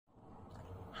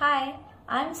Hi,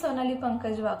 I am Sonali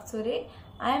Pankaj Vaksure.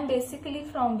 I am basically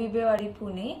from Bibewadi,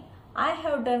 Pune. I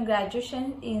have done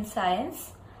graduation in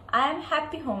science. I am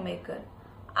happy homemaker.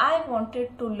 I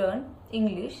wanted to learn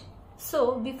English.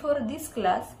 So before this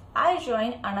class, I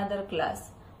joined another class.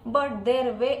 But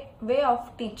their way of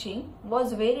teaching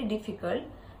was very difficult.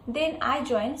 Then I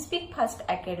joined Speakfast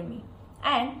Academy.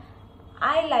 And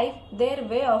I like their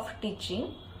way of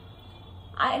teaching.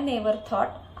 I never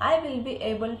thought I will be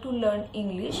able to learn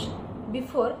English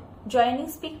before joining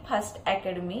Speakfast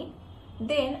Academy.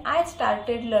 Then I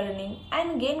started learning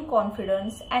and gained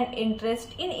confidence and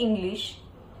interest in English.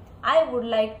 I would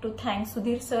like to thank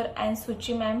Sudhir sir and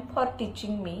Suchi ma'am for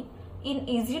teaching me in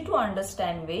easy to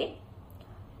understand way.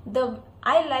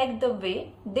 I like the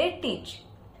way they teach.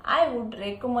 I would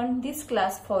recommend this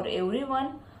class for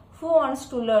everyone who wants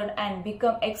to learn and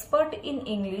become expert in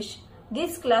English.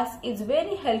 This class is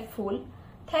very helpful.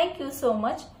 Thank you so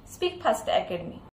much, Speakfast Academy.